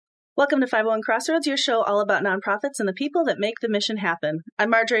Welcome to 501 Crossroads, your show all about nonprofits and the people that make the mission happen.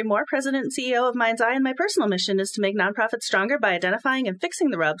 I'm Marjorie Moore, President and CEO of Mind's Eye, and my personal mission is to make nonprofits stronger by identifying and fixing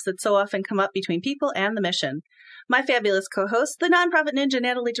the rubs that so often come up between people and the mission. My fabulous co-host, the nonprofit ninja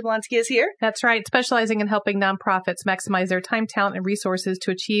Natalie Jablonski, is here. That's right, specializing in helping nonprofits maximize their time, talent, and resources to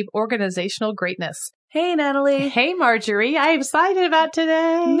achieve organizational greatness. Hey, Natalie. Hey, Marjorie. I'm excited about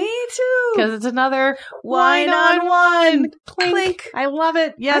today. Me too. Because it's another Wine on One. Clink. I love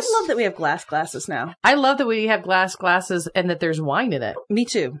it. Yes. I love that we have glass glasses now. I love that we have glass glasses and that there's wine in it. Me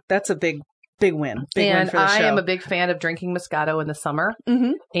too. That's a big win. Big win and for the show. I am a big fan of drinking Moscato in the summer.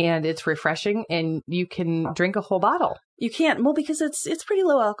 Mm-hmm. And it's refreshing and you can drink a whole bottle. You can't. Well, because it's pretty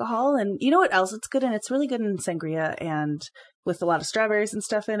low alcohol. And you know what else it's good in? It's really good in sangria and with a lot of strawberries and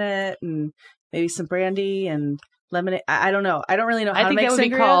stuff in it and maybe some brandy and lemonade. I don't know. I don't really know how to make sangria. I think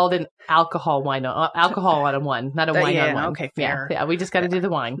it would be called an alcohol wine. Alcohol on one, not a wine on one. Okay, fair. Yeah, we just got to do the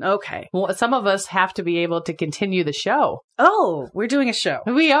wine. Okay. Well, some of us have to be able to continue the show. Oh, we're doing a show.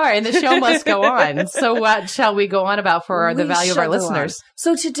 We are, and the show must go on. So what shall we go on about for the value of our listeners?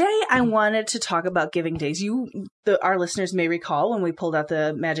 So today I wanted to talk about giving days. Our listeners may recall when we pulled out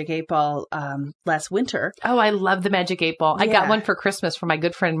the Magic 8 Ball last winter. Oh, I love the Magic 8 Ball. Yeah. I got one for Christmas from my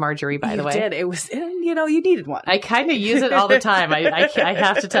good friend Marjorie, by the way. You did. It was, you needed one. I kind of use it all the time. I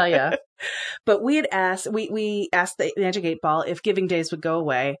have to tell you. But we had asked, we asked the Magic 8 Ball if giving days would go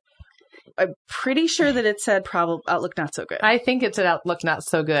away. I'm pretty sure that it said outlook not so good. I think it's an outlook not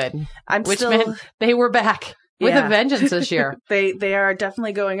so good. Which meant they were back with a vengeance this year. They are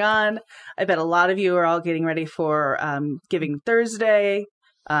definitely going on. I bet a lot of you are all getting ready for Giving Thursday.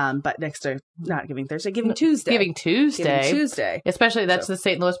 But not Giving Thursday, Giving Tuesday. Giving Tuesday. Especially that's the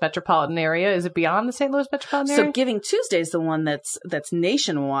St. Louis metropolitan area. Is it beyond the St. Louis metropolitan area? So Giving Tuesday is the one that's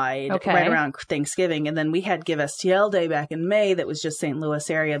nationwide, right around Thanksgiving. And then we had Give STL Day back in May that was just St. Louis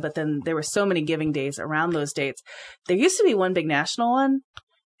area. But then there were so many giving days around those dates. There used to be one big national one.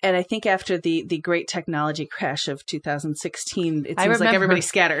 And I think after the great technology crash of 2016, it seems like everybody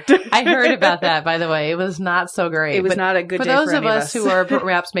scattered. I heard about that, by the way. It was not so great. It was not a good day for any of us. For those of us who are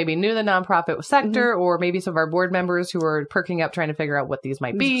perhaps maybe new to the nonprofit sector, or maybe some of our board members who are perking up trying to figure out what these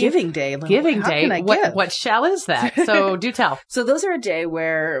might be. Giving Day. What shall is that? So do tell. So those are a day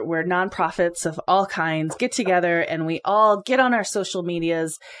where nonprofits of all kinds get together and we all get on our social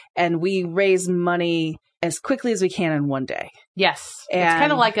medias and we raise money as quickly as we can in one day. Yes. It's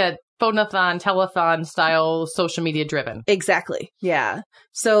kind of like a phone-a-thon, telethon style, social media driven. Exactly. Yeah.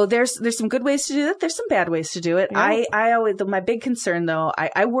 So there's some good ways to do it. There's some bad ways to do it. Yeah. I always, my big concern though,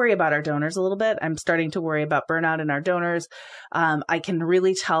 I worry about our donors a little bit. I'm starting to worry about burnout in our donors. I can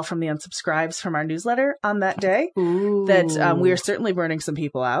really tell from the unsubscribes from our newsletter on that day that we are certainly burning some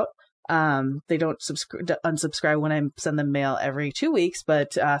people out. They don't unsubscribe when I send them mail every 2 weeks,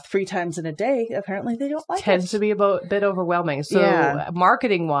 but 3 times in a day, apparently they don't like it. Tends to be a bit overwhelming. So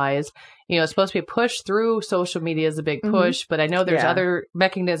marketing wise, it's supposed to be a push through social media is a big push, but I know there's other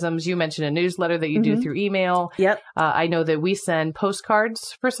mechanisms. You mentioned a newsletter that you do through email. Yep. I know that we send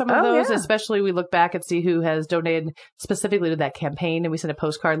postcards for some of those, especially we look back and see who has donated specifically to that campaign, and we send a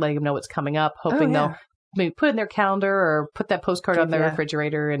postcard letting them know what's coming up, hoping they'll maybe put in their calendar or put that postcard on their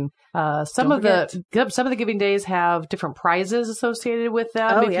refrigerator. And some of the giving days have different prizes associated with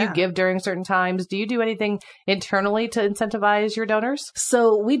them. If you give during certain times, do you do anything internally to incentivize your donors?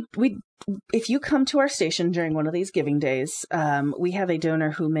 So if you come to our station during one of these giving days, we have a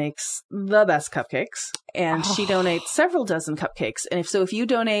donor who makes the best cupcakes, and she donates several dozen cupcakes. And if you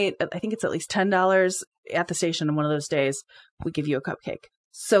donate, I think it's at least $10 at the station on one of those days, we give you a cupcake.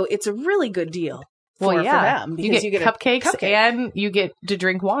 So it's a really good deal. For them, because you get cupcakes and you get to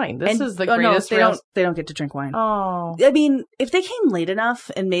drink wine. This is the greatest. No, they don't get to drink wine. Oh, I mean, if they came late enough,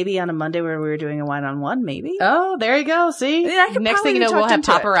 and maybe on a Monday where we were doing a wine on one, maybe. Oh, there you go. See, next thing you know, we'll have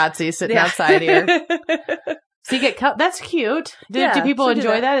paparazzi sitting outside here. So you get that's cute. Do people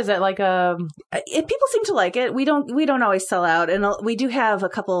enjoy that? Is that like people seem to like it. We don't always sell out, and we do have a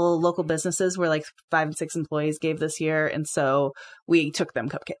couple local businesses where like 5 and 6 employees gave this year, and so we took them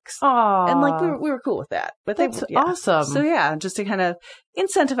cupcakes. Oh, and like we were cool with that. But that's awesome. So just to kind of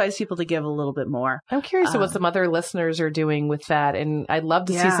incentivize people to give a little bit more. I'm curious what some other listeners are doing with that, and I'd love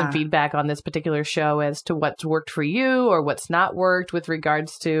to see some feedback on this particular show as to what's worked for you or what's not worked with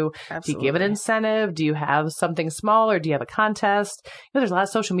regards to do you give an incentive? Do you have something small, or do you have a contest? There's a lot of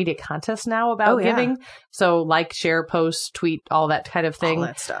social media contests now about giving. So like, share, post, tweet, all that kind of thing. All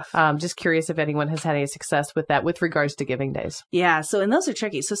that stuff. Just curious if anyone has had any success with that with regards to giving days. Yeah. So, and those are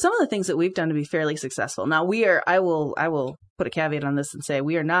tricky. So some of the things that we've done to be fairly successful. Now I will put a caveat on this and say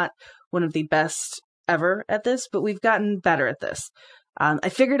we are not one of the best ever at this, but we've gotten better at this. I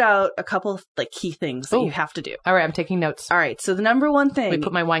figured out a couple of like key things that you have to do. All right. I'm taking notes. All right. So the number one thing. Let me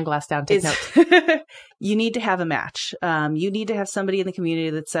put my wine glass down. Take notes. You need to have a match. You need to have somebody in the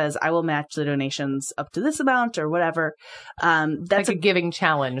community that says, I will match the donations up to this amount or whatever. That's like a giving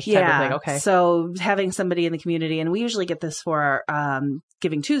challenge type of thing. Okay. So having somebody in the community, and we usually get this for our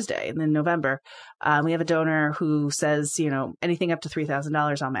Giving Tuesday in November. We have a donor who says, anything up to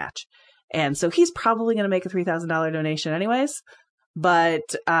 $3,000 I'll match. And so he's probably going to make a $3,000 donation anyways. But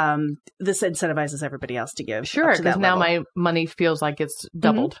this incentivizes everybody else to give. Sure, because now my money feels like it's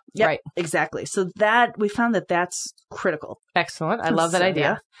doubled. Mm-hmm. Yep, right. Exactly. So that we found that's critical. Excellent. I love that idea.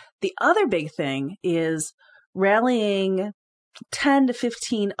 Yeah. The other big thing is rallying 10 to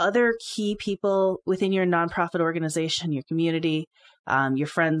 15 other key people within your nonprofit organization, your community, your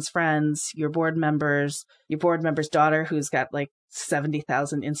friends' friends, your board member's daughter who's got like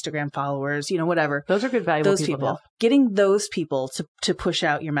 70,000 Instagram followers, whatever. Those are good, valuable people. Getting those people to push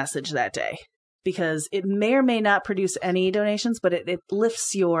out your message that day, because it may or may not produce any donations, but it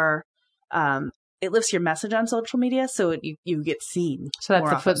lifts your message on social media, so you get seen. So that's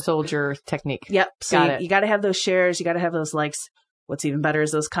the foot soldier technique. Yep. So you got to have those shares, you got to have those likes. What's even better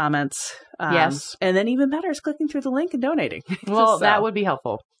is those comments. Yes. And then even better is clicking through the link and donating. Well, that would be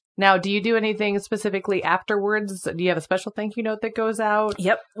helpful. Now, do you do anything specifically afterwards? Do you have a special thank you note that goes out?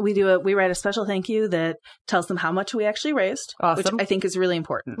 Yep. We write a special thank you that tells them how much we actually raised, awesome. Which I think is really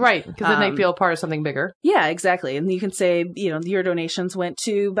important. Right. Because then they feel part of something bigger. Yeah, exactly. And you can say, your donations went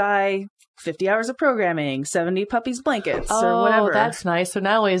to buy 50 hours of programming, 70 puppies blankets, or whatever. Oh, that's nice. So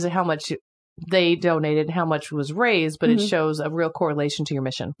not only is it how much they donated, how much was raised, but it shows a real correlation to your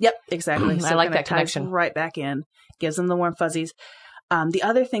mission. Yep, exactly. So I like that connection. Right back in. Gives them the warm fuzzies. The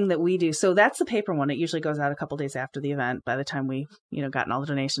other thing that we do, so that's the paper one. It usually goes out a couple days after the event by the time we, gotten all the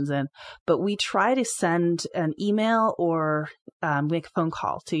donations in. But we try to send an email or make a phone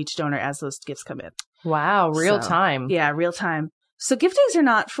call to each donor as those gifts come in. Wow, real time. Yeah, real time. So gift days are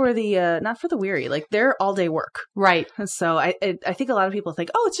not for the weary. Like, they're all day work. Right. So I think a lot of people think,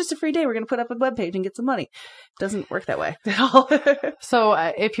 it's just a free day. We're going to put up a webpage and get some money. It doesn't work that way at all. So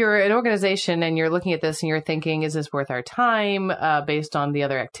if you're an organization and you're looking at this and you're thinking, is this worth our time based on the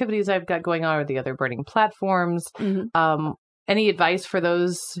other activities I've got going on or the other burning platforms? Mm-hmm. Any advice for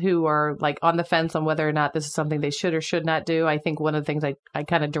those who are like on the fence on whether or not this is something they should or should not do? I think one of the things I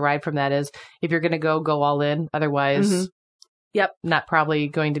kind of derive from that is if you're going to go all in. Otherwise... Mm-hmm. Yep. Not probably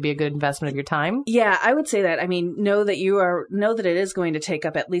going to be a good investment of your time. Yeah, I would say that. I mean, know that it is going to take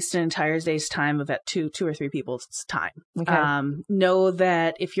up at least an entire day's time of at two or three people's time. Okay. Know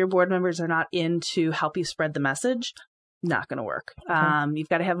that if your board members are not in to help you spread the message, not going to work. Okay. You've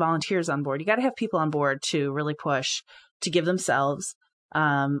got to have volunteers on board. You got to have people on board to really push, to give themselves.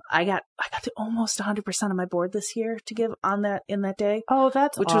 I got to almost 100% of my board this year to give in that day. Oh,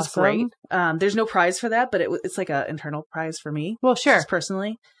 that's which awesome. was great. There's no prize for that, but it's like an internal prize for me. Well, sure. Just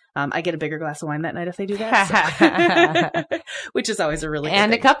personally. I get a bigger glass of wine that night if they do that, so. Which is always a really good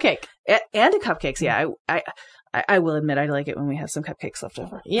thing. A cupcake. And a cupcakes. Yeah. I will admit I like it when we have some cupcakes left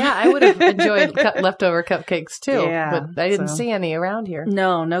over. Yeah, I would have enjoyed leftover cupcakes too. Yeah, but I didn't see any around here.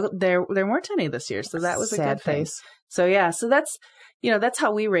 No, there weren't any this year, so that was a good thing. So yeah, so that's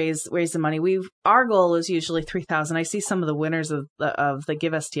how we raise the money. Our goal is usually 3,000. I see some of the winners of the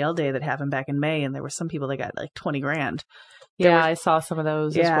Give STL Day that happened back in May, and there were some people that got like 20 grand. I saw some of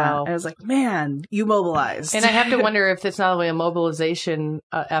those as well. I was like, man, you mobilized. And I have to wonder if it's not only a mobilization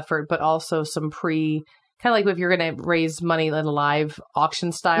effort, but also some kind of like if you're going to raise money in a live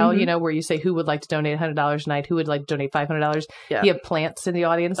auction style, where you say who would like to donate $100 a night, who would like to donate $500. Yeah. You have plants in the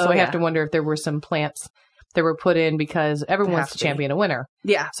audience. So I have to wonder if there were some plants that were put in because everyone wants to champion a winner.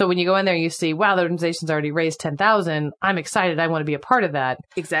 Yeah. So when you go in there and you see, wow, the organization's already raised $10,000, I'm excited. I want to be a part of that.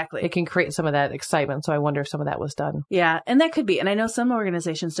 Exactly. It can create some of that excitement. So I wonder if some of that was done. Yeah. And that could be. And I know some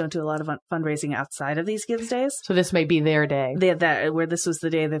organizations don't do a lot of fundraising outside of these Gives days. So this may be their day. Where this was the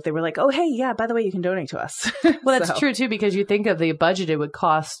day that they were like, oh, hey, yeah, by the way, you can donate to us. Well, that's true, too, because you think of the budget it would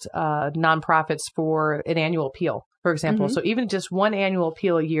cost nonprofits for an annual appeal, for example. Mm-hmm. So even just one annual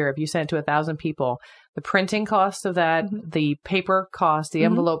appeal a year, if you send it to 1,000 people, the printing cost of that, the paper cost, the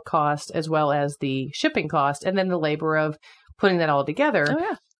envelope cost, as well as the shipping cost, and then the labor of putting that all together. Oh,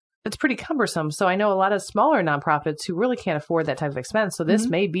 yeah. It's pretty cumbersome. So I know a lot of smaller nonprofits who really can't afford that type of expense. So this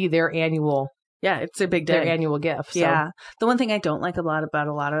may be their annual. Yeah, it's a big day. Their annual gift. So. Yeah. The one thing I don't like about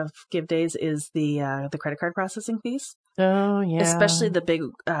a lot of Give days is the credit card processing fees. Oh, yeah. Especially the big,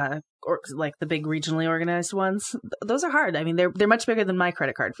 like the big regionally organized ones. Those are hard. I mean, they're much bigger than my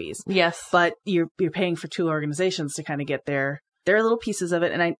credit card fees. Yes. But you're paying for two organizations to kind of get their there are little pieces of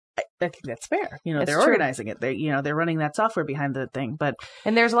it. And I think that's fair. They're organizing it. They're running that software behind the thing.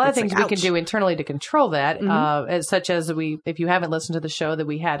 And there's a lot of things we can do internally to control that, such as if you haven't listened to the show that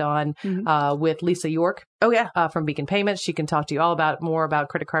we had on with Lisa York. Oh, yeah. From Beacon Payments. She can talk to you all more about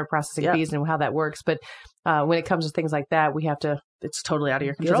credit card processing fees and how that works. But when it comes to things like that, we have to. It's totally out of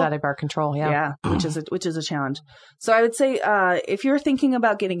your control. It's out of our control. Yeah. Which is a challenge. So I would say if you're thinking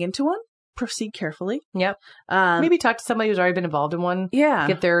about getting into one, proceed carefully. Yep. Maybe talk to somebody who's already been involved in one. Yeah.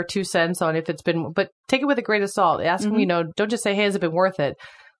 Get their 2 cents on if it's been, but take it with a grain of salt. Ask them, don't just say, hey, has it been worth it?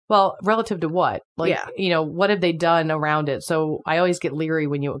 Well, relative to what? What have they done around it? So I always get leery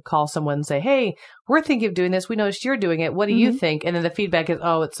when you call someone and say, hey, we're thinking of doing this. We noticed you're doing it. What do you think? And then the feedback is,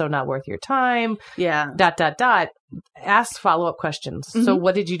 oh, it's so not worth your time. Yeah. ... Ask follow-up questions. So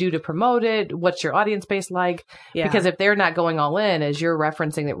what did you do to promote it? What's your audience base like? Yeah. Because if they're not going all in, as you're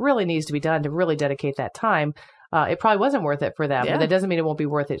referencing, it really needs to be done to really dedicate that time. It probably wasn't worth it for them, but that doesn't mean it won't be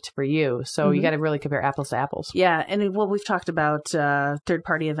worth it for you. So you got to really compare apples to apples. Yeah. And we've talked about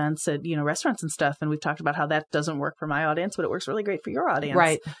third-party events at, restaurants and stuff. And we've talked about how that doesn't work for my audience, but it works really great for your audience.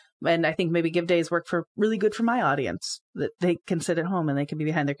 Right. And I think maybe Give Days work really good for my audience, that they can sit at home and they can be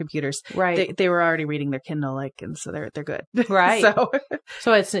behind their computers. Right. They were already reading their Kindle, and so they're good. Right.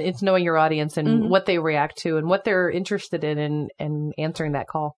 So it's knowing your audience and what they react to and what they're interested in and answering that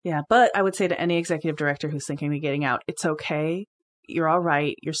call. Yeah. But I would say to any executive director who's thinking of getting out, it's okay. You're all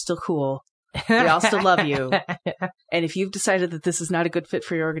right. You're still cool. We all still love you. And if you've decided that this is not a good fit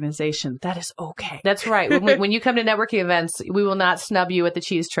for your organization, that is okay. That's right. When you come to networking events, we will not snub you at the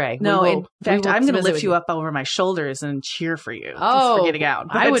cheese tray. No, in fact, I'm going to lift you up over my shoulders and cheer for you for getting out.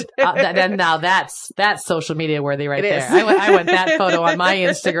 I would. Now that's social media worthy right there. I want that photo on my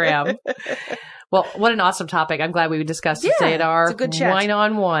Instagram. Well, what an awesome topic. I'm glad we discussed it today at our it's a good chat.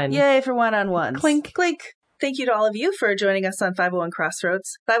 One-on-one. Yay for one-on-ones. Clink. Clink. Thank you to all of you for joining us on 501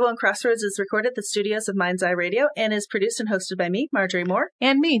 Crossroads. 501 Crossroads is recorded at the studios of Mind's Eye Radio and is produced and hosted by me, Marjorie Moore.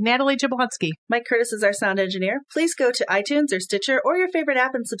 And me, Natalie Jablonski. Mike Curtis is our sound engineer. Please go to iTunes or Stitcher or your favorite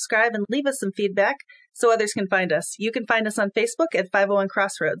app and subscribe and leave us some feedback so others can find us. You can find us on Facebook at 501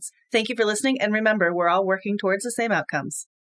 Crossroads. Thank you for listening, and remember, we're all working towards the same outcomes.